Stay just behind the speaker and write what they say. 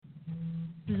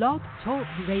Blog Talk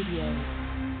Radio.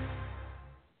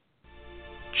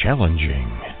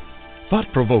 Challenging,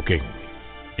 thought-provoking,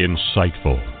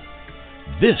 insightful.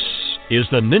 This is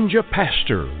the Ninja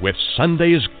Pastor with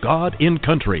Sunday's God in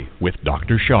Country with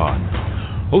Dr. Sean,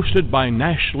 hosted by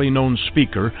nationally known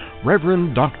speaker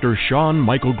Reverend Dr. Sean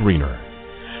Michael Greener.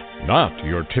 Not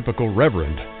your typical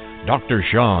reverend. Dr.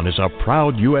 Sean is a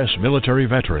proud U.S. military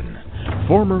veteran,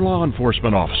 former law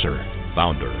enforcement officer,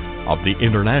 founder of the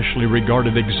internationally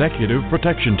regarded Executive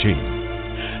Protection Team.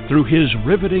 Through his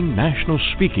riveting national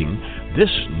speaking, this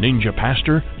Ninja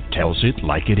Pastor tells it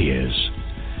like it is.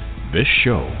 This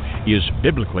show is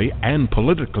biblically and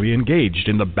politically engaged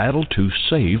in the battle to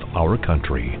save our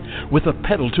country, with a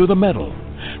pedal to the metal,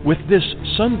 with this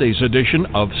Sunday's edition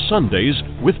of Sundays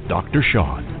with Dr.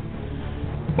 Sean.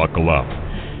 Buckle up.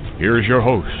 Here's your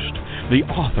host, the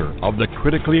author of the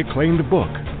critically acclaimed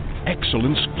book,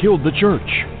 Excellence Killed the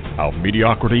Church, How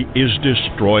Mediocrity is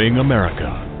Destroying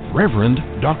America,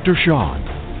 Reverend Dr. Sean,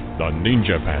 the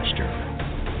Ninja Pastor,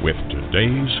 with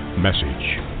today's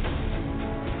message.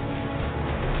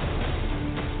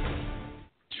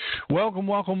 Welcome,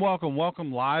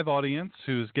 live audience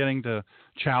who's getting to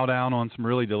chow down on some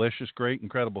really delicious, great,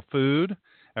 incredible food.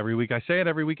 Every week I say it,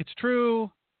 every week it's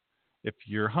true. If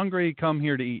you're hungry, come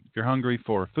here to eat. If you're hungry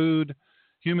for food,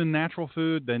 human natural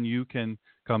food, then you can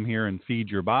come here and feed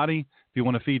your body. If you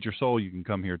want to feed your soul, you can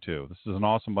come here too. This is an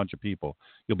awesome bunch of people.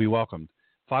 You'll be welcomed.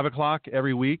 5 o'clock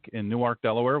every week in Newark,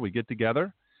 Delaware, we get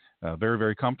together. Very,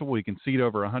 very comfortable. We can seat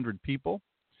over 100 people,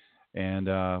 and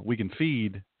we can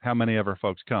feed how many of our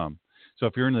folks come. So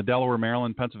if you're in the Delaware,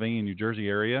 Maryland, Pennsylvania, New Jersey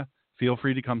area, feel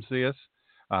free to come see us.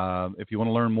 If you want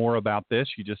to learn more about this,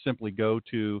 you just simply go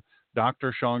to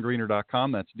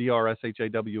DrSeanGreener.com. That's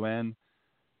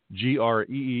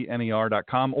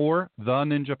DrSeanGreener.com or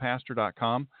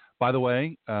theninjapastor.com. By the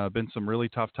way, been some really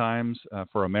tough times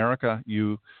for America.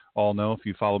 You all know, if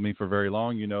you followed me for very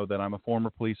long, you know that I'm a former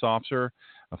police officer,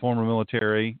 a former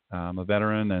military, I'm a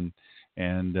veteran,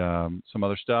 and some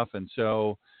other stuff. And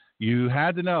so you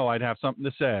had to know I'd have something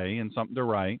to say and something to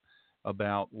write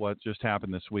about what just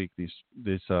happened this week,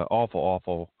 this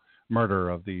awful murder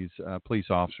of these police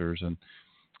officers. And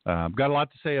I've got a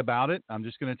lot to say about it. I'm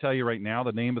just going to tell you right now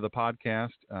the name of the podcast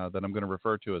that I'm going to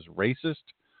refer to as Racist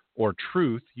or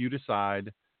Truth. You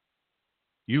decide.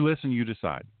 You listen, you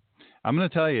decide. I'm going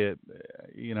to tell you,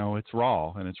 it's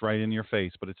raw and it's right in your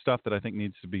face, but it's stuff that I think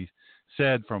needs to be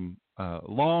said from a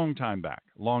long time back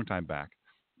to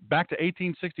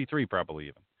 1863 probably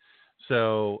even.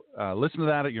 So listen to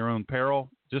that at your own peril.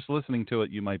 Just listening to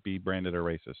it, you might be branded a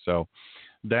racist. So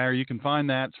there you can find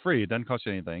that. It's free. It doesn't cost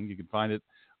you anything. You can find it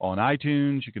on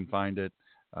iTunes. You can find it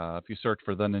if you search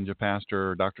for The Ninja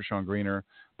Pastor or Dr. Sean Greener.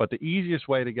 But the easiest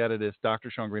way to get it is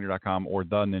DrSeanGreener.com or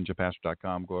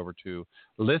theninjapastor.com. Go over to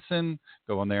Listen.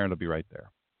 Go on there, and it'll be right there.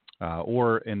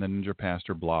 Or in the Ninja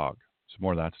Pastor blog. Some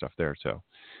more of that stuff there. So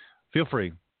feel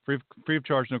free. Free of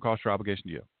charge, no cost or obligation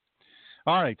to you.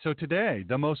 All right, so today,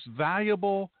 the most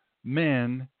valuable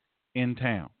men in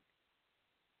town.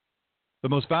 The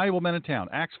most valuable men in town.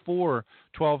 Acts 4,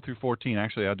 12 through 14.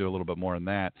 Actually, I'll do a little bit more than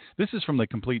that. This is from the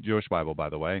Complete Jewish Bible, by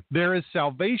the way. There is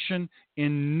salvation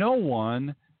in no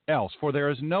one else, for there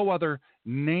is no other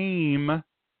name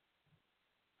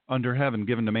under heaven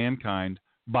given to mankind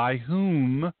by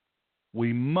whom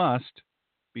we must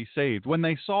be saved. When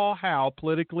they saw how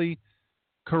politically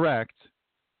correct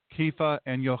Kefa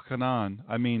and Yochanan,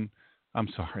 I'm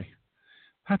sorry,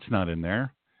 that's not in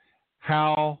there.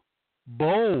 How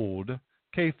bold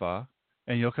Kefa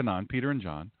and Yochanan, Peter and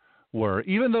John, were,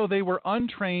 even though they were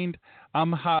untrained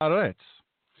Amharetz.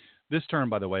 This term,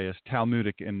 by the way, is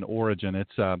Talmudic in origin.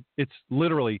 It's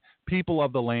literally people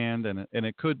of the land, and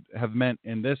it could have meant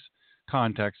in this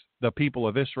context the people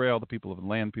of Israel, the people of the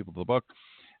land, people of the book.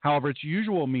 However, its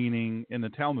usual meaning in the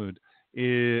Talmud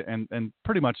and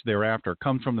pretty much thereafter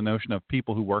comes from the notion of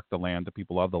people who work the land, the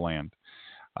people of the land.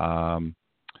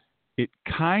 It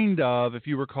kind of, if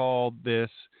you recall this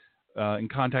in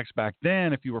context back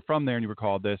then, if you were from there and you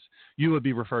recalled this, you would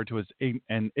be referred to as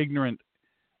an ignorant,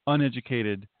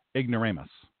 uneducated ignoramus.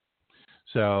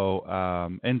 So,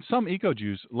 and some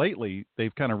eco-Jews lately,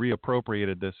 they've kind of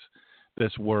reappropriated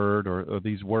this word or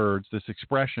these words, this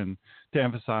expression, to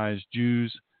emphasize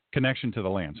Jews' connection to the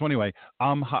land. So anyway,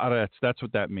 Amharetz, that's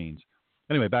what that means.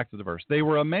 Anyway, back to the verse. They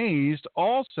were amazed.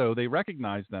 Also, they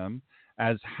recognized them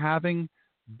as having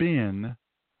been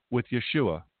with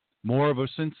Yeshua. Moreover,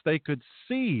 since they could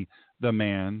see the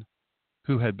man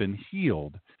who had been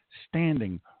healed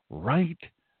standing right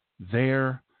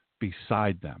there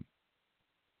beside them.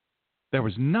 There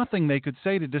was nothing they could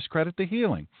say to discredit the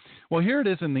healing. Well, here it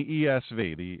is in the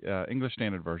ESV, the English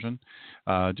Standard Version,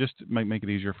 just to make it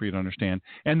easier for you to understand.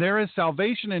 And there is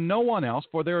salvation in no one else,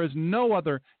 for there is no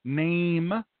other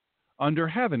name under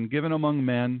heaven given among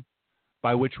men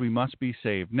by which we must be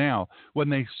saved. Now, when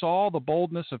they saw the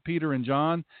boldness of Peter and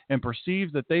John and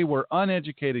perceived that they were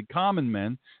uneducated common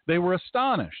men, they were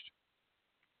astonished.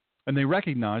 And they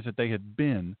recognized that they had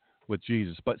been with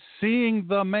Jesus. But seeing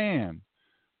the man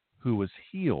who was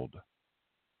healed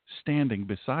standing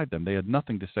beside them, they had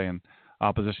nothing to say in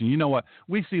opposition. You know what?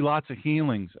 We see lots of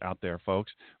healings out there,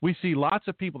 folks. We see lots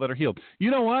of people that are healed. You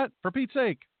know what? For Pete's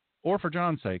sake, or for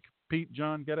John's sake. Pete,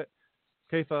 John, get it?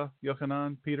 Kefa,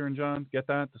 Yochanan, Peter, and John, get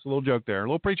that? That's a little joke there. A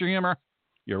little preacher humor.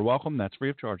 You're welcome. That's free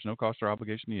of charge. No cost or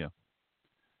obligation to you.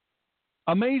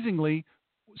 Amazingly,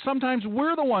 sometimes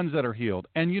we're the ones that are healed.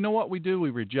 And you know what we do? We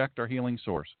reject our healing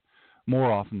source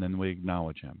more often than we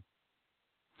acknowledge him.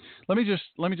 Let me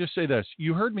just say this.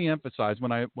 You heard me emphasize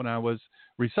when I was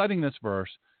reciting this verse,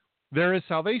 there is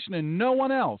salvation in no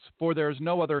one else, for there is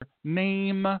no other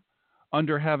name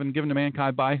under heaven given to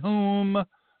mankind by whom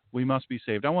we must be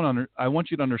saved. I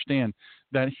want you to understand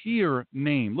that here,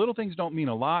 name, little things don't mean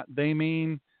a lot. They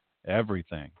mean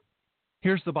everything.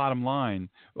 Here's the bottom line.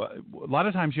 A lot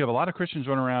of times you have a lot of Christians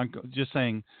running around just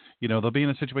saying, they'll be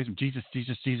in a situation, Jesus,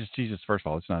 Jesus, Jesus, Jesus. First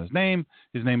of all, it's not his name.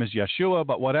 His name is Yeshua,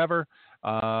 but whatever.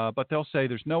 But they'll say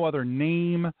there's no other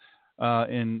name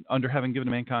under heaven given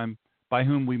to mankind by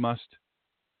whom we must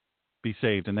be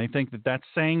saved. And they think that that's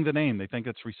saying the name. They think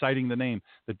it's reciting the name,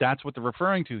 that's what they're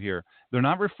referring to here. They're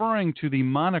not referring to the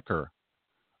moniker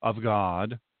of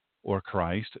God or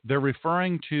Christ. They're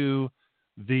referring to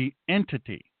the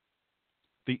entity.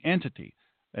 The entity,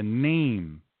 a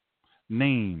name.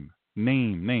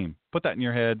 Put that in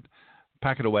your head,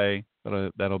 pack it away.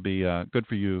 That'll be good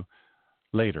for you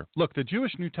later. Look, the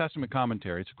Jewish New Testament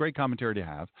commentary, it's a great commentary to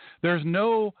have. There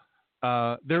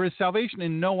is salvation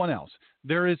in no one else.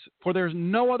 There's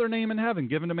no other name in heaven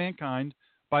given to mankind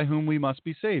by whom we must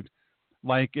be saved.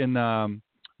 Like in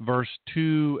verse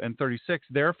 2 and 36,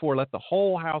 therefore let the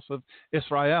whole house of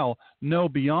Israel know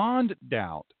beyond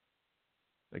doubt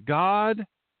that God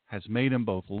has made him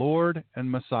both Lord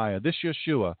and Messiah, this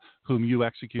Yeshua, whom you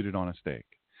executed on a stake.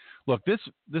 Look, this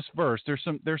verse, there's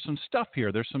some stuff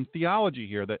here. There's some theology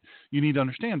here that you need to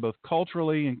understand, both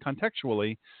culturally and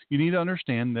contextually. You need to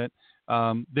understand that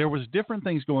there was different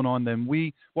things going on than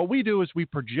what we do is we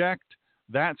project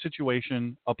that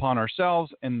situation upon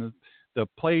ourselves and the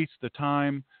place, the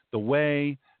time, the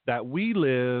way that we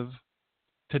live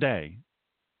today.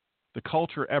 The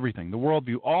culture, everything, the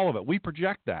worldview, all of it. We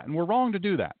project that, and we're wrong to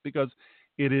do that because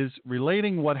it is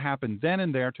relating what happened then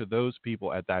and there to those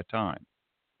people at that time.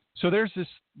 So there's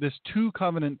this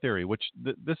two-covenant theory, which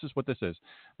this is what this is.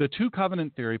 The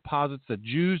two-covenant theory posits that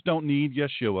Jews don't need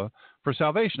Yeshua for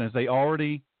salvation, as they're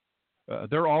already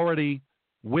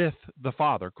with the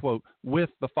Father, quote,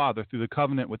 with the Father through the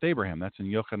covenant with Abraham. That's in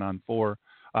Yochanan 14:6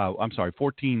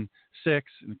 in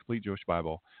the Complete Jewish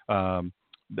Bible.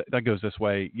 That goes this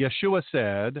way. Yeshua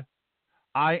said,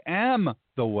 I am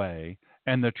the way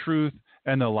and the truth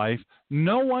and the life.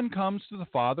 No one comes to the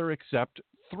Father except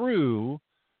through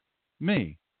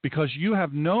me. Because you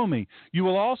have known me, you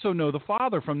will also know the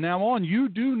Father. From now on, you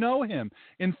do know him.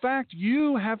 In fact,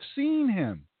 you have seen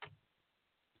him.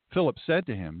 Philip said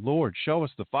to him, Lord, show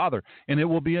us the Father, and it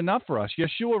will be enough for us.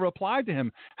 Yeshua replied to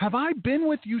him, have I been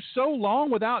with you so long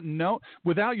without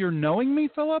your knowing me,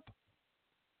 Philip?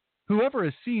 Whoever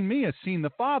has seen me has seen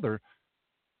the Father.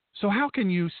 So how can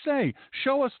you say,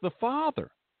 show us the Father?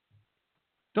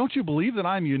 Don't you believe that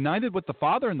I am united with the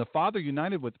Father and the Father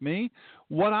united with me?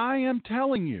 What I am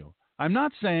telling you, I'm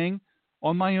not saying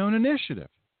on my own initiative.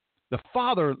 The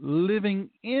Father living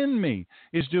in me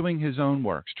is doing his own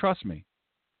works. Trust me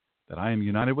that I am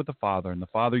united with the Father and the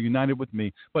Father united with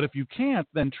me. But if you can't,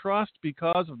 then trust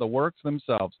because of the works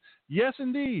themselves. Yes,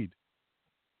 indeed.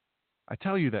 I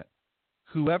tell you that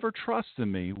whoever trusts in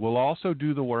me will also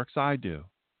do the works I do.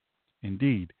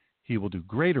 Indeed, he will do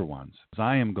greater ones, as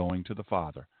I am going to the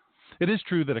Father. It is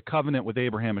true that a covenant with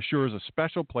Abraham assures a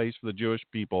special place for the Jewish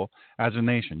people as a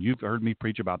nation. You've heard me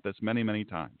preach about this many, many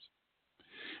times.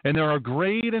 And there are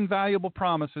great and valuable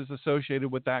promises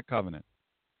associated with that covenant.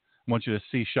 I want you to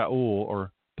see Shaul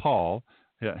or Paul,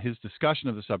 his discussion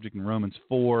of the subject in Romans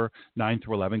 4, 9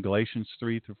 through 11, Galatians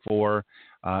 3 through 4,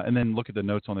 and then look at the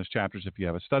notes on those chapters if you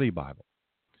have a study Bible,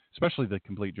 especially the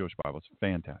Complete Jewish Bible. It's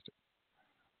fantastic.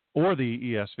 Or the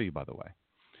ESV, by the way.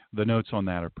 The notes on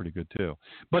that are pretty good too.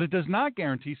 But it does not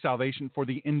guarantee salvation for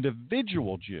the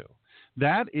individual Jew.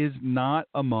 That is not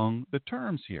among the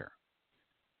terms here.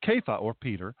 Kefa, or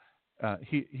Peter,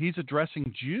 he's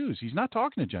addressing Jews. He's not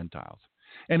talking to Gentiles.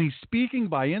 And he's speaking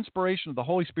by inspiration of the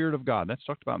Holy Spirit of God. That's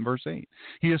talked about in verse 8.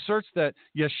 He asserts that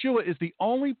Yeshua is the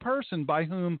only person by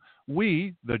whom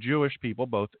we, the Jewish people,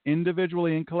 both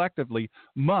individually and collectively,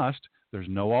 must, there's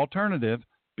no alternative,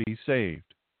 be saved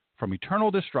from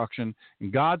eternal destruction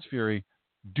and God's fury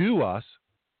due us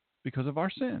because of our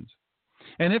sins.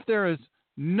 And if there is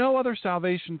no other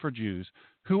salvation for Jews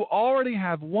who already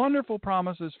have wonderful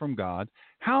promises from God,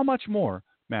 how much more,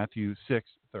 Matthew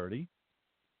 6:30.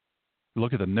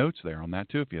 Look at the notes there on that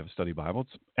too if you have a study Bible.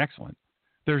 It's excellent.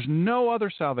 There's no other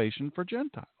salvation for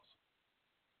Gentiles.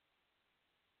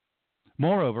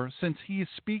 Moreover, since he is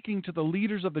speaking to the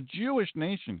leaders of the Jewish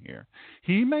nation here,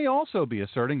 he may also be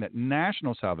asserting that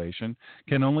national salvation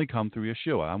can only come through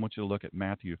Yeshua. I want you to look at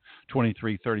Matthew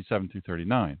 23:37 through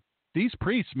 39. These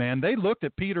priests, man, they looked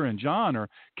at Peter and John, or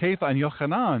Kefa and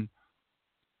Yochanan.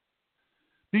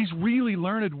 These really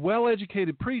learned,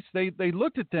 well-educated priests, they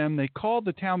looked at them, they called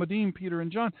the Talmudim, Peter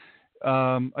and John,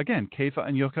 again, Kefa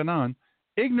and Yochanan,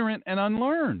 ignorant and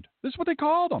unlearned. This is what they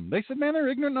called them. They said, man, they're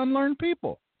ignorant and unlearned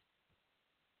people.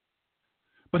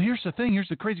 But here's the thing, here's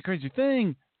the crazy, crazy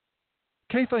thing.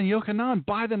 Kefa and Yochanan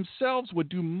by themselves would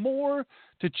do more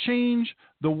to change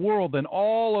the world than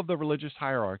all of the religious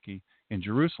hierarchy in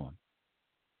Jerusalem.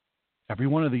 Every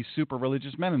one of these super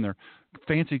religious men in their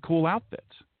fancy, cool outfits.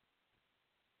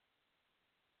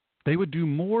 They would do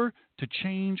more to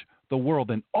change the world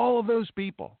than all of those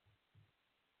people.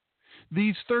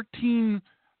 These 13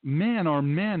 men are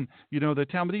men, the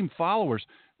Talmudim followers.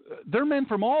 They're men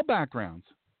from all backgrounds.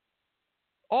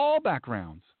 All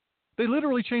backgrounds. They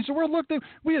literally changed the world. Look,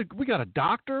 we got a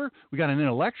doctor. We got an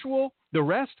intellectual. The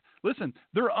rest, listen,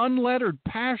 they're unlettered,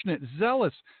 passionate,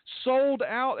 zealous, sold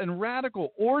out, and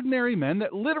radical, ordinary men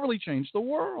that literally changed the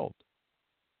world.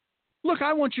 Look,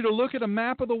 I want you to look at a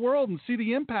map of the world and see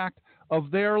the impact of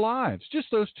their lives.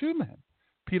 Just those two men,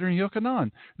 Peter and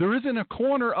Yochanan. There isn't a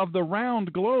corner of the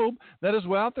round globe that is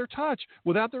without their touch,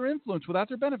 without their influence, without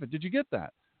their benefit. Did you get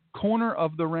that? Corner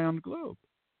of the round globe.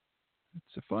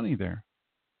 It's so funny there.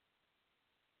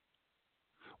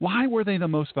 Why were they the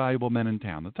most valuable men in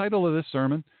town? The title of this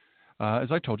sermon,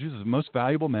 as I told you, is the most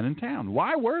valuable men in town.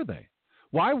 Why were they?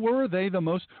 Why were they the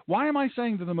most? Why am I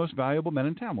saying they're the most valuable men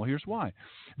in town? Well, here's why.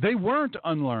 They weren't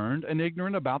unlearned and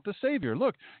ignorant about the Savior.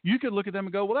 Look, you could look at them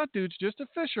and go, well, that dude's just a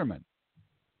fisherman.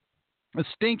 A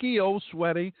stinky, old,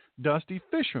 sweaty, dusty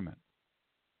fisherman.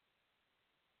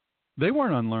 They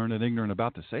weren't unlearned and ignorant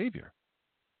about the Savior.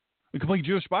 The complete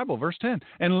Jewish Bible, verse 10.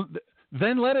 And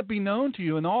then let it be known to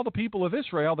you and all the people of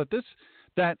Israel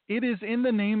that it is in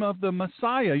the name of the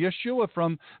Messiah, Yeshua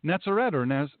from Nazareth, or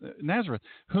Nazareth,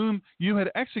 whom you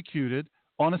had executed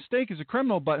on a stake as a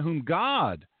criminal, but whom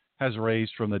God has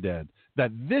raised from the dead,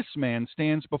 that this man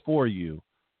stands before you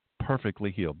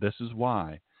perfectly healed. This is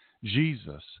why.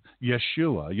 Jesus,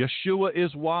 Yeshua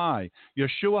is why.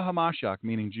 Yeshua HaMashiach,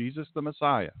 meaning Jesus the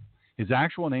Messiah. His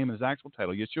actual name and his actual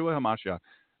title, Yeshua HaMashiach.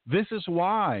 This is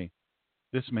why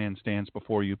this man stands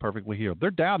before you perfectly healed.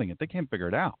 They're doubting it. They can't figure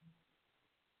it out.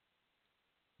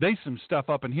 There's some stuff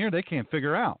up in here they can't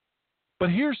figure out. But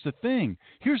here's the thing.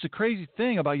 Here's the crazy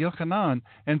thing about Yochanan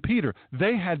and Peter.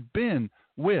 They had been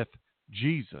with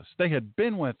Jesus. They had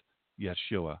been with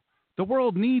Yeshua. The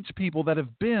world needs people that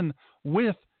have been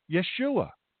with Yeshua.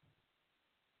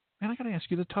 And I got to ask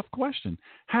you the tough question.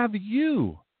 Have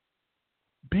you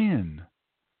been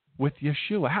with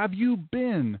Yeshua? Have you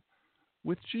been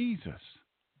with Jesus?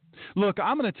 Look,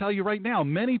 I'm going to tell you right now,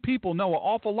 many people know an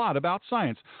awful lot about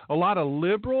science. A lot of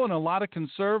liberal and a lot of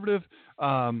conservative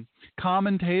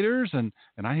commentators, and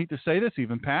I hate to say this,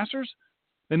 even pastors,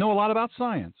 they know a lot about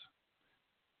science.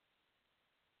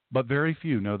 But very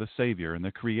few know the Savior and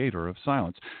the creator of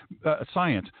science.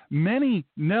 Many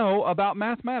know about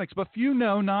mathematics, but few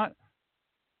know not.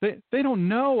 They don't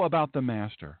know about the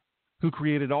Master who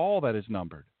created all that is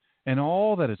numbered and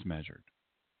all that is measured.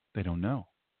 They don't know.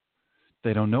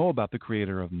 They don't know about the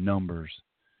creator of numbers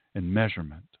and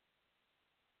measurement.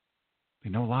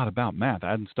 They know a lot about math,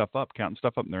 adding stuff up, counting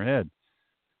stuff up in their head,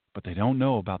 but they don't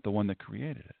know about the one that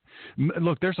created it.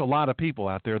 Look, there's a lot of people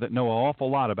out there that know an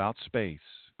awful lot about space,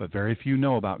 but very few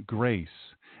know about grace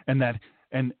and that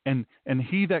and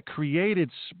he that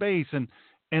created space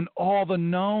and all the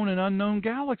known and unknown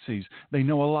galaxies. They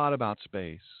know a lot about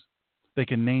space. They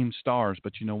can name stars,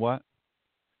 but you know what?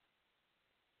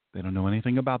 They don't know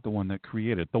anything about the one that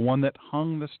created, the one that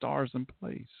hung the stars in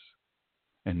place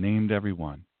and named every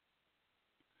one.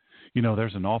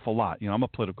 There's an awful lot. I'm a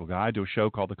political guy. I do a show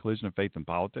called The Collision of Faith and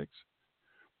Politics.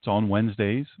 It's on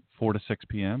Wednesdays, 4 to 6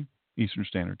 p.m. Eastern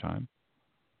Standard Time.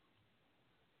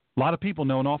 A lot of people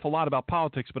know an awful lot about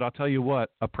politics, but I'll tell you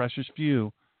what, a precious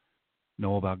few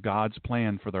know about God's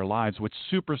plan for their lives, which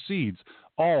supersedes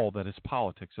all that is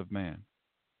politics of man.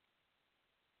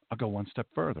 I'll go one step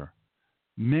further.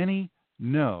 Many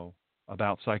know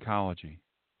about psychology.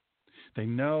 They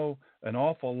know an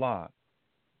awful lot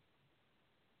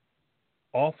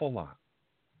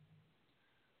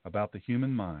about the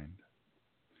human mind,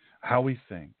 how we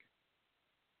think.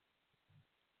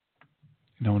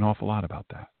 They know an awful lot about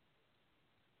that.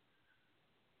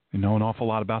 They know an awful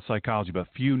lot about psychology, but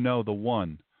few know the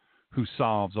one who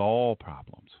solves all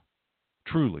problems,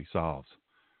 truly solves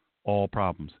all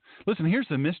problems. Listen, here's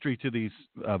the mystery to these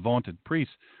vaunted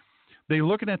priests. They're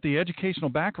looking at the educational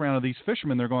background of these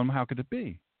fishermen. They're going, how could it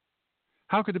be?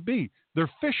 How could it be? They're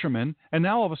fishermen, and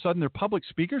now all of a sudden they're public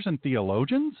speakers and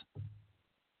theologians?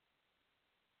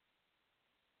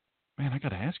 Man, I got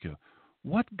to ask you,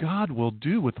 what God will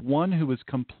do with one who is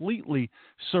completely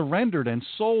surrendered and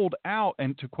sold out?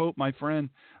 And to quote my friend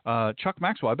Chuck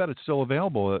Maxwell, I bet it's still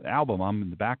available, an album. I'm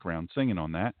in the background singing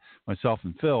on that, myself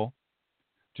and Phil.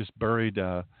 Just buried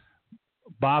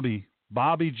Bobby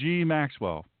G.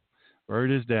 Maxwell,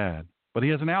 buried his dad. But he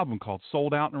has an album called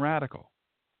Sold Out and Radical.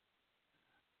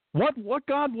 What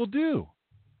God will do?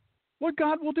 What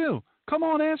God will do? Come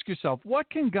on, ask yourself, what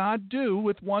can God do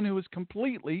with one who is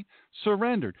completely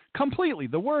surrendered? Completely.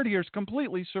 The word here is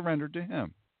completely surrendered to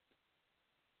him.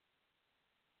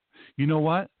 You know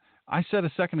what? I said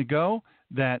a second ago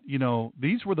that,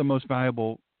 these were the most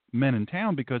valuable men in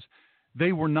town because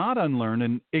they were not unlearned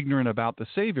and ignorant about the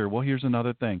Savior. Well, here's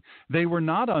another thing. They were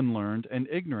not unlearned and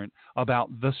ignorant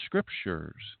about the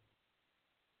Scriptures.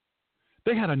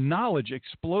 They had a knowledge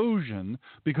explosion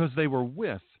because they were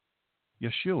with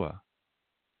Yeshua.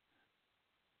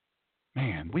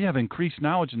 Man, we have increased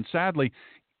knowledge, and sadly,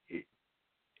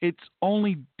 it's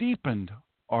only deepened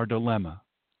our dilemma.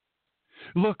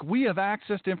 Look, we have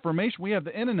access to information. We have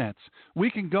the internets. We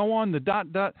can go on the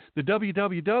www.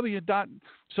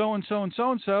 So-and-so and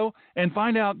so-and-so and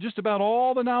find out just about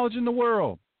all the knowledge in the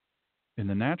world. In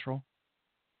the natural,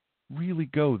 really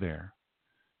go there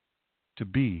to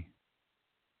be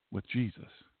with Jesus.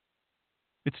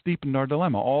 It's deepened our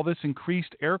dilemma. All this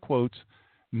increased, air quotes,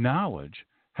 knowledge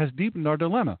has deepened our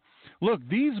dilemma. Look,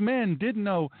 these men didn't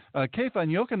know Kefa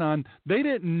and Yochanan. They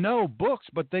didn't know books,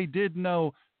 but they did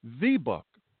know the book.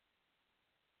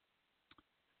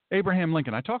 Abraham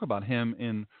Lincoln, I talk about him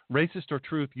in Racist or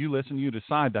Truth, You Listen, You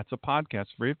Decide. That's a podcast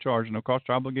free of charge, no cost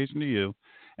or obligation to you,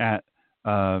 at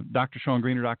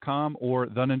DrSeanGreener.com or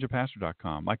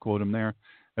TheNinjaPastor.com. I quote him there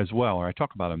as well, or I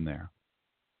talk about him there.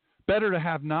 Better to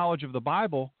have knowledge of the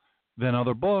Bible than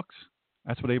other books.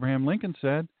 That's what Abraham Lincoln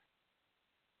said.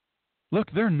 Look,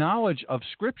 their knowledge of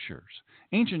Scriptures,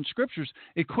 ancient Scriptures,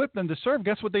 equipped them to serve.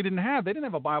 Guess what they didn't have? They didn't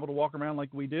have a Bible to walk around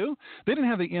like we do. They didn't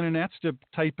have the internets to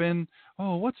type in,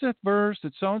 what's that verse?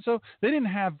 It's so-and-so. They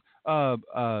didn't have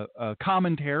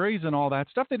commentaries and all that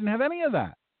stuff. They didn't have any of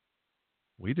that.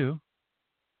 We do,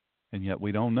 and yet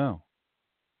we don't know.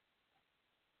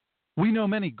 We know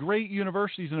many great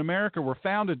universities in America were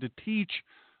founded to teach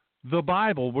the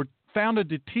Bible, were founded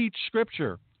to teach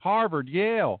Scripture. Harvard,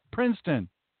 Yale, Princeton.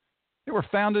 They were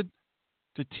founded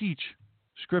to teach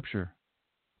Scripture,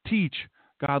 teach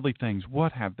godly things.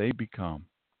 What have they become?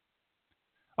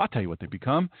 I'll tell you what they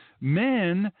become.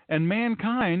 Men and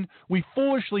mankind, we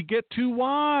foolishly get too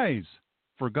wise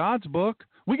for God's book.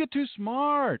 We get too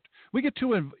smart. We get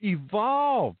too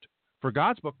evolved for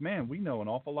God's book. Man, we know an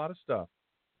awful lot of stuff.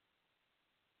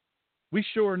 We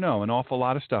sure know an awful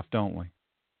lot of stuff, don't we?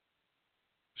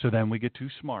 So then we get too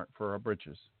smart for our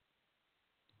britches.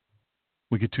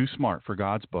 We get too smart for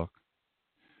God's book.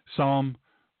 Psalm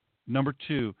number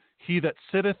 2, he that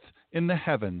sitteth in the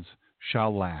heavens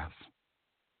shall laugh.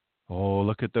 Oh,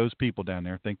 look at those people down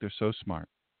there, think they're so smart.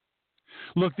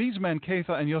 Look, these men,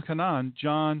 Kefa and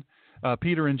Yochanan,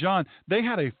 Peter and John, they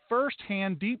had a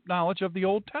first-hand deep knowledge of the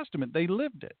Old Testament. They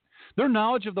lived it. Their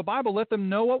knowledge of the Bible let them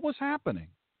know what was happening.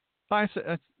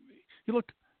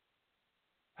 Look,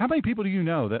 how many people do you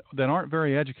know that aren't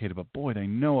very educated, but boy, they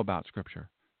know about Scripture?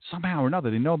 Somehow or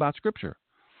another, they know about Scripture.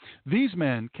 These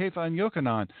men, Kefa and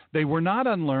Yochanan, they were not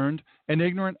unlearned and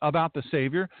ignorant about the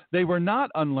Savior. They were not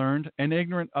unlearned and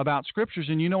ignorant about Scriptures.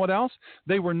 And you know what else?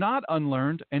 They were not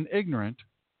unlearned and ignorant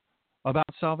about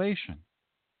salvation.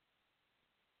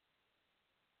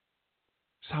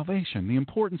 Salvation, the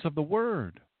importance of the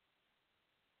Word.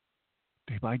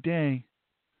 Day by day,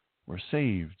 we're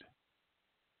saved.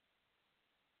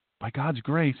 By God's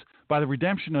grace, by the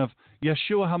redemption of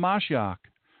Yeshua HaMashiach,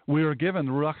 we are given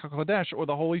the Ruach HaKodesh, or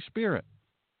the Holy Spirit.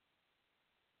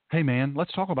 Hey, man,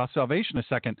 let's talk about salvation a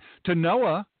second. To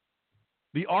Noah,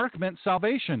 The ark meant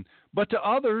salvation, but to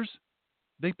others,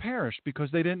 they perished because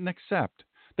they didn't accept.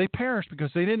 They perished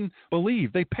because they didn't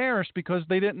believe. They perished because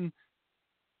they didn't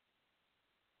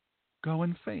go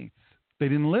in faith. They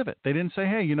didn't live it. They didn't say,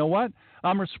 hey, you know what?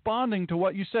 I'm responding to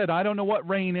what you said. I don't know what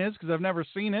rain is because I've never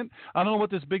seen it. I don't know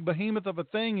what this big behemoth of a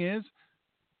thing is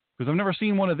because I've never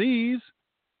seen one of these.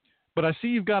 But I see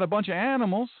you've got a bunch of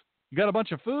animals. You got a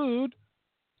bunch of food.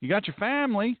 You got your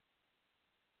family.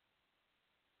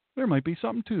 There might be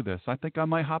something to this. I think I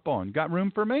might hop on. Got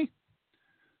room for me?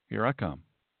 Here I come.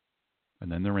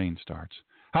 And then the rain starts.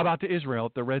 How about to Israel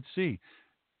at the Red Sea?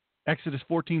 Exodus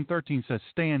 14:13 says,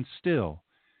 stand still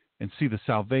and see the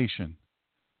salvation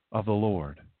of the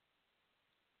Lord.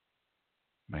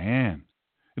 Man,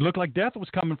 it looked like death was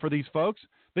coming for these folks.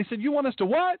 They said, you want us to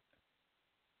what?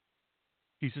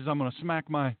 He says, I'm going to smack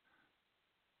my,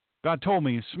 God told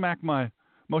me, smack my,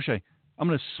 Moshe, I'm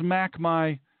going to smack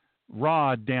my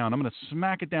rod down. I'm going to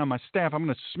smack it down, my staff. I'm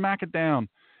going to smack it down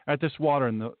at this water.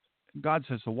 And God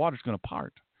says the water's going to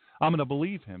part. I'm going to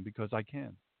believe him because I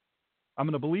can. I'm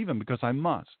going to believe him because I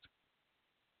must.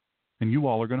 And you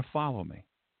all are going to follow me.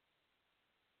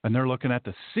 And they're looking at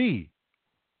the sea.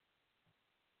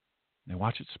 They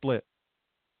watch it split.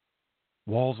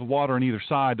 Walls of water on either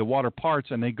side. The water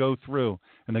parts and they go through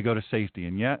and they go to safety.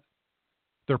 And yet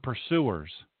their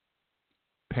pursuers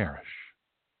perish.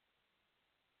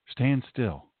 Stand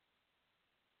still.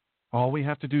 All we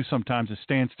have to do sometimes is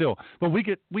stand still. But we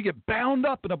get bound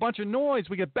up in a bunch of noise.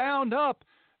 We get bound up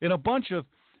in a bunch of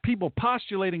people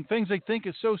postulating things they think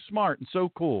is so smart and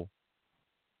so cool.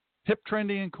 Hip,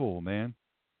 trendy, and cool, man.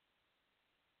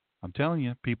 I'm telling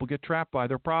you, people get trapped by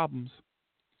their problems.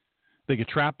 They get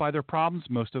trapped by their problems,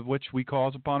 most of which we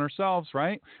cause upon ourselves,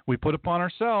 right? We put upon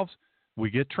ourselves.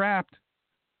 We get trapped.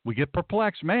 We get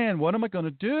perplexed. Man, what am I going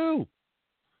to do?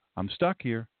 I'm stuck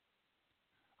here.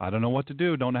 I don't know what to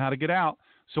do. Don't know how to get out.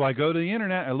 So I go to the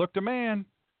internet. I look to man.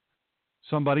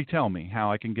 Somebody tell me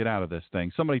how I can get out of this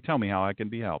thing. Somebody tell me how I can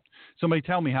be helped. Somebody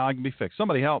tell me how I can be fixed.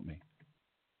 Somebody help me.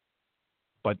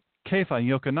 But Kefa and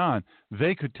Yochanan,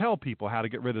 they could tell people how to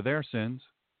get rid of their sins.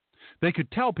 They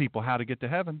could tell people how to get to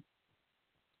heaven.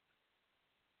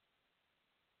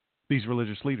 These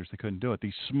religious leaders, they couldn't do it.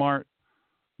 These smart,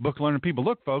 book-learned people.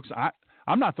 Look, folks,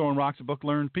 I'm not throwing rocks at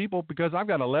book-learned people because I've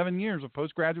got 11 years of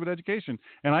postgraduate education,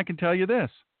 and I can tell you this.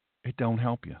 It don't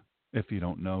help you if you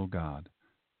don't know God.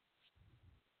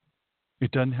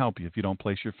 It doesn't help you if you don't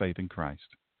place your faith in Christ.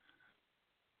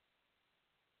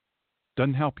 It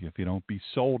doesn't help you if you don't be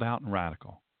sold out and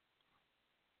radical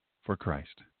for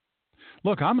Christ.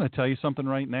 Look, I'm going to tell you something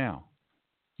right now.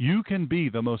 You can be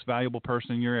the most valuable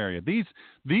person in your area.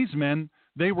 These men,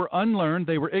 they were unlearned.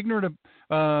 They were ignorant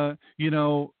of,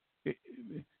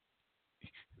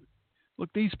 look,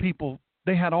 these people,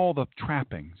 they had all the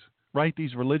trappings, right?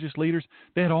 These religious leaders,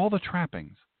 they had all the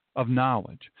trappings of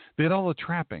knowledge. They had all the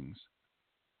trappings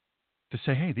to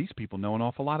say, hey, these people know an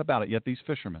awful lot about it, yet these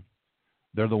fishermen,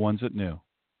 they're the ones that knew.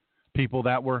 People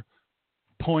that were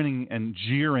pointing and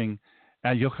jeering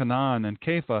at Yochanan and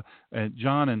Kefa, and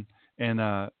John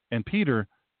and Peter.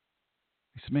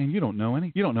 He said, man, you don't know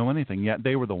anything. Yet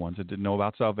they were the ones that didn't know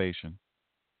about salvation.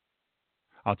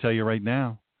 I'll tell you right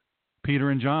now, Peter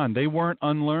and John, they weren't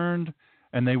unlearned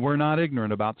and they were not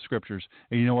ignorant about the Scriptures.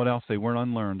 And you know what else? They weren't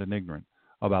unlearned and ignorant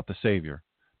about the Savior,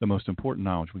 the most important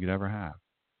knowledge we could ever have.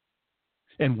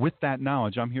 And with that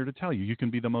knowledge, I'm here to tell you, you can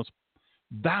be the most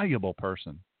valuable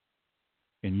person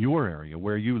in your area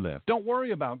where you live. Don't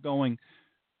worry about going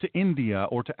to India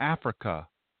or to Africa.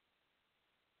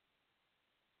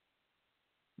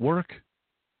 Work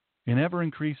in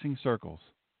ever-increasing circles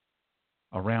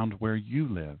around where you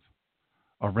live,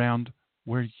 around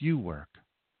where you work.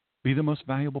 Be the most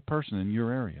valuable person in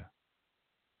your area.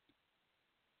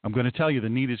 I'm going to tell you the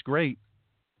need is great.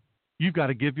 You've got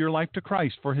to give your life to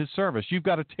Christ for his service. You've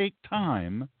got to take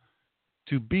time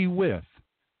to be with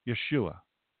Yeshua.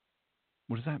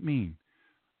 What does that mean?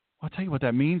 I'll tell you what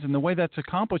that means. And the way that's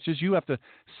accomplished is you have to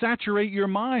saturate your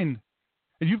mind.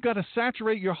 And you've got to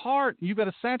saturate your heart. You've got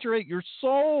to saturate your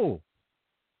soul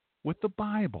with the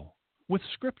Bible, with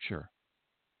Scripture.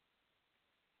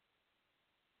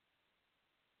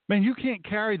 Man, you can't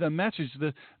carry the message,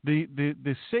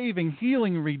 the saving,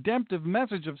 healing, redemptive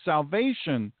message of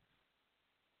salvation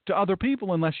to other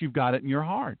people unless you've got it in your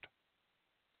heart.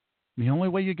 And the only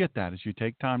way you get that is you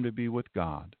take time to be with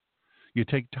God. You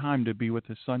take time to be with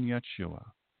his son, Yeshua.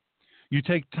 You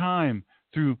take time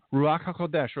through Ruach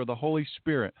HaKodesh, or the Holy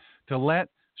Spirit, to let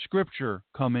Scripture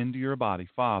come into your body.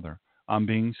 Father, I'm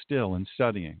being still and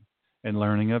studying and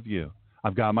learning of you.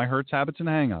 I've got my hurts, habits, and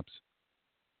hang-ups,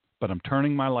 but I'm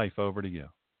turning my life over to you.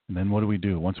 And then what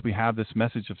do? Once we have this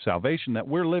message of salvation that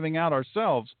we're living out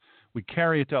ourselves, we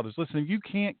carry it to others. Listen, you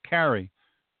can't carry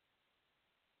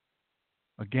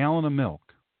a gallon of milk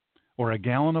or a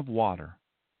gallon of water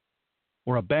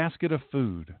or a basket of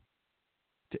food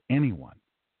to anyone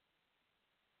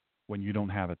when you don't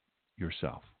have it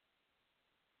yourself.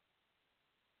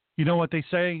 You know what they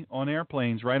say on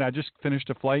airplanes, right? I just finished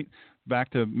a flight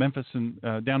back to Memphis and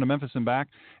down to Memphis and back,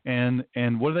 and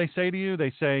what do they say to you?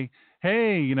 They say,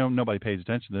 hey, you know, nobody pays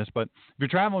attention to this, but if you're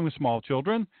traveling with small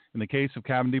children, in the case of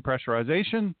cabin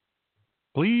depressurization,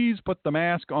 please put the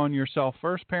mask on yourself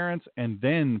first, parents, and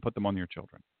then put them on your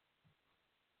children.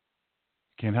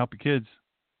 Can't help your kids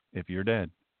if you're dead.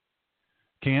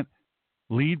 Can't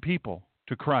lead people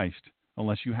to Christ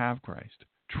unless you have Christ.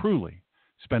 Truly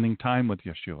spending time with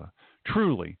Yeshua.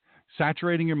 Truly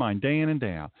saturating your mind day in and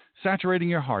day out. Saturating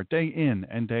your heart day in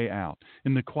and day out.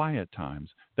 In the quiet times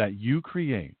that you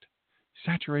create.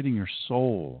 Saturating your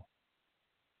soul.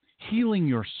 Healing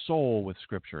your soul with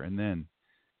Scripture. And then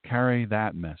carry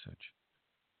that message.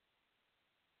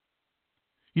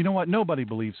 You know what? Nobody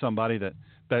believes somebody that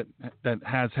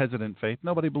has hesitant faith.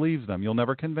 Nobody believes them. You'll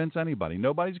never convince anybody.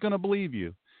 Nobody's going to believe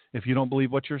you if you don't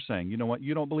believe what you're saying. You know what?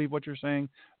 You don't believe what you're saying,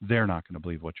 they're not going to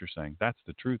believe what you're saying. That's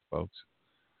the truth, folks.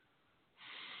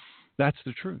 That's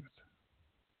the truth.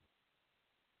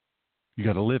 You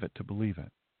got to live it to believe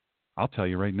it. I'll tell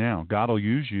you right now, God will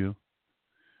use you.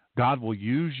 God will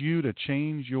use you to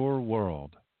change your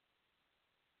world.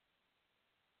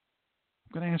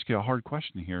 I'm going to ask you a hard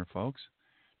question here, folks.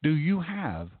 Do you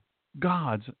have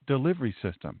God's delivery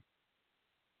system?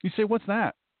 You say, what's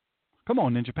that? Come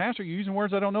on, Ninja Pastor, you're using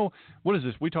words I don't know. What is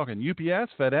this? We talking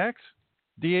UPS, FedEx,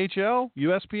 DHL,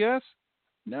 USPS?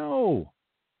 No.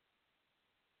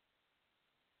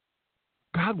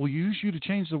 God will use you to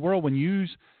change the world when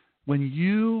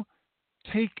you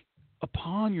take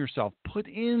upon yourself, put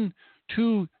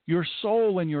into your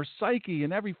soul and your psyche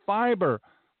and every fiber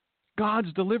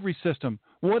God's delivery system.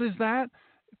 What is that?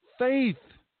 Faith.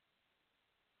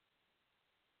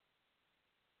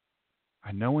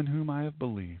 I know in whom I have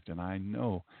believed, and I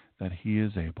know that he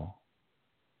is able.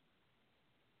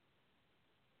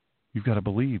 You've got to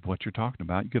believe what you're talking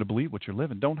about. You've got to believe what you're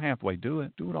living. Don't halfway do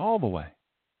it. Do it all the way.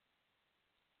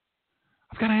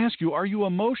 I've got to ask you, are you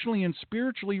emotionally and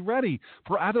spiritually ready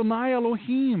for Adonai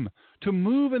Elohim to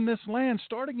move in this land,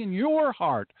 starting in your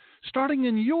heart, starting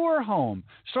in your home,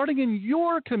 starting in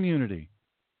your community?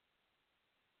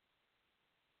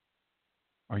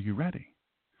 Are you ready?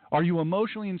 Are you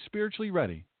emotionally and spiritually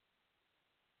ready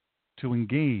to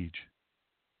engage?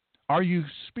 Are you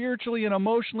spiritually and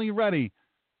emotionally ready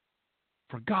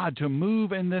for God to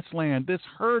move in this land, this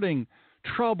hurting,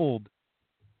 troubled,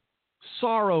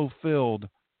 sorrow-filled,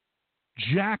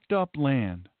 jacked-up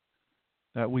land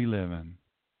that we live in?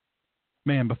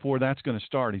 Man, before that's going to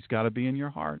start, he's got to be in your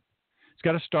heart. It's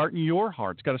got to start in your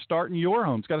heart. It's got to start in your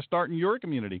home. It's got to start in your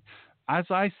community. As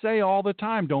I say all the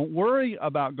time, don't worry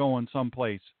about going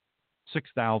someplace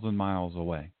 6,000 miles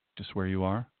away, just where you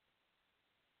are.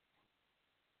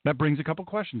 That brings a couple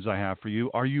questions I have for you.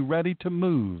 Are you ready to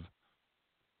move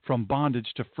from bondage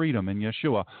to freedom in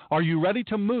Yeshua? Are you ready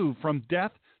to move from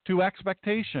death to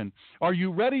expectation? Are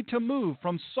you ready to move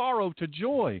from sorrow to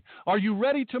joy? Are you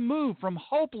ready to move from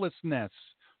hopelessness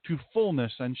to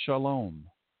fullness and shalom?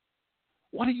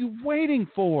 What are you waiting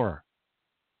for?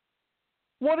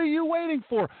 What are you waiting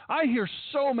for? I hear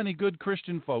so many good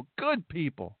Christian folk, good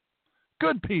people.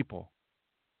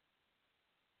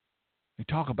 They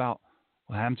talk about,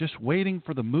 well, I'm just waiting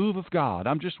for the move of God.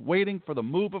 I'm just waiting for the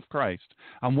move of Christ.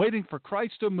 I'm waiting for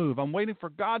Christ to move. I'm waiting for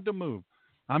God to move.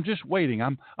 I'm just waiting.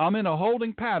 I'm in a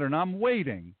holding pattern. I'm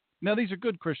waiting. Now, these are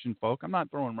good Christian folk. I'm not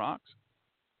throwing rocks.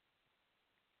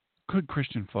 Good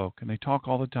Christian folk, and they talk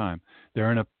all the time.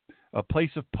 They're in a place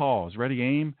of pause. Ready,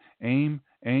 aim, aim,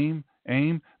 aim,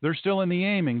 aim. They're still in the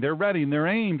aiming. They're ready and they're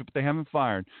aimed, but they haven't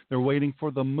fired. They're waiting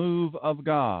for the move of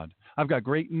God. I've got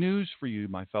great news for you,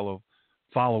 my fellow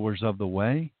followers of the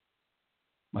way,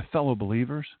 my fellow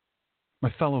believers,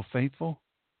 my fellow faithful.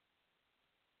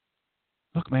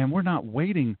 Look, man, we're not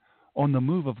waiting on the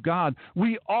move of God.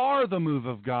 We are the move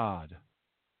of God.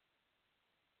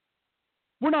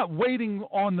 We're not waiting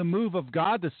on the move of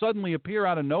God to suddenly appear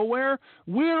out of nowhere.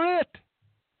 We're it.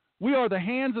 We are the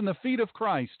hands and the feet of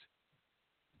Christ.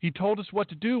 He told us what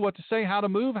to do, what to say, how to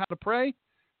move, how to pray.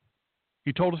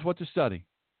 He told us what to study.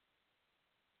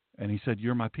 And he said,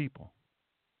 you're my people.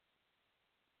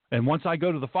 And once I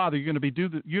go to the Father, you're going to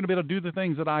be able to do the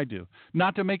things that I do.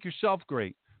 Not to make yourself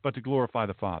great, but to glorify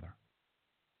the Father.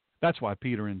 That's why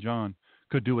Peter and John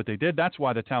could do what they did. That's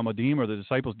why the Talmudim or the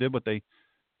disciples did what they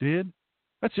did.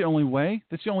 That's the only way.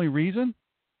 That's the only reason.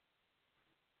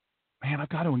 Man, I've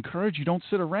got to encourage you, don't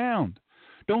sit around.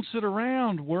 Don't sit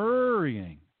around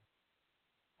worrying.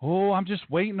 Oh, I'm just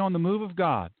waiting on the move of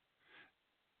God.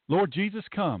 Lord Jesus,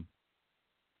 come.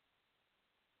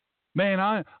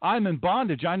 Man, I'm in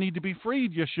bondage. I need to be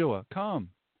freed, Yeshua. Come.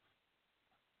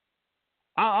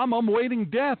 I'm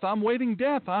waiting death. I'm waiting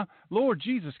death. Lord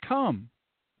Jesus, come.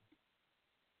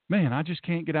 Man, I just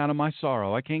can't get out of my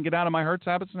sorrow. I can't get out of my hurts,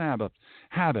 habits, and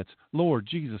habits. Lord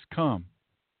Jesus, come.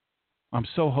 I'm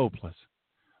so hopeless.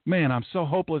 Man, I'm so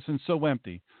hopeless and so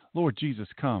empty. Lord Jesus,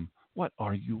 come. What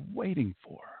are you waiting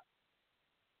for?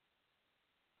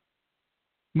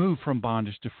 Move from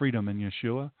bondage to freedom in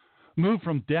Yeshua. Move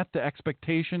from death to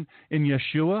expectation in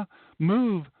Yeshua.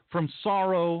 Move from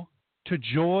sorrow to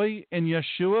joy in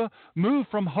Yeshua. Move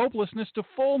from hopelessness to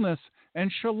fullness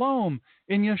and shalom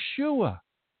in Yeshua.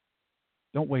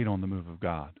 Don't wait on the move of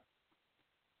God.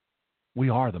 We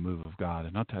are the move of God,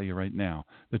 and I'll tell you right now,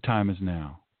 the time is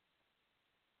now.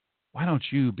 Why don't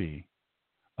you be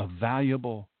a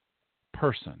valuable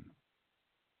person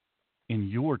in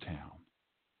your town?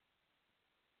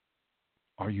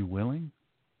 Are you willing?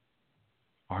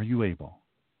 Are you able?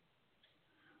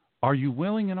 Are you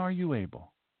willing and are you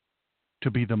able to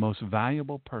be the most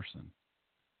valuable person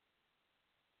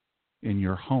in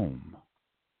your home,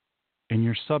 in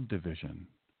your subdivision,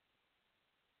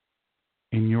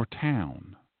 in your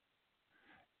town,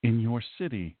 in your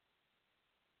city,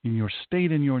 in your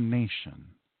state, in your nation?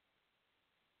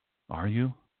 Are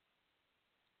you?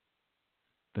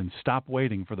 Then stop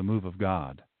waiting for the move of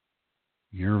God.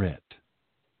 You're it.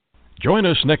 Join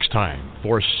us next time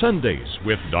for Sundays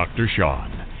with Dr. Sean.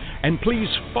 And please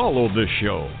follow this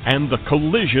show and the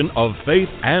Collision of Faith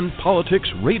and Politics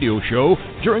radio show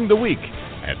during the week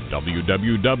at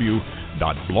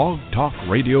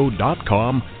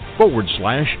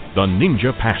www.blogtalkradio.com/The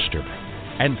Ninja Pastor.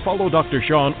 And follow Dr.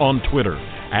 Sean on Twitter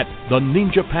at The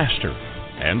Ninja Pastor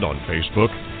and on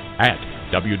Facebook at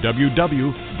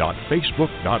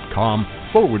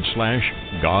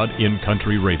www.facebook.com/God in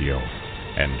Country Radio.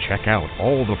 And check out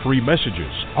all the free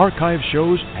messages, archive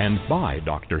shows, and buy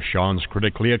Dr. Sean's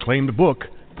critically acclaimed book,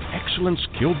 Excellence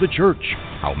Killed the Church,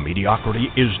 How Mediocrity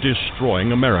is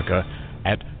Destroying America,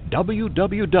 at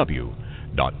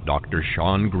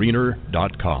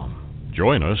www.drseangreener.com.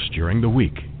 Join us during the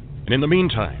week. And in the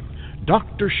meantime,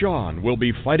 Dr. Sean will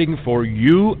be fighting for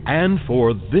you and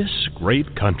for this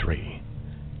great country.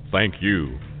 Thank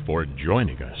you for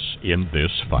joining us in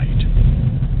this fight.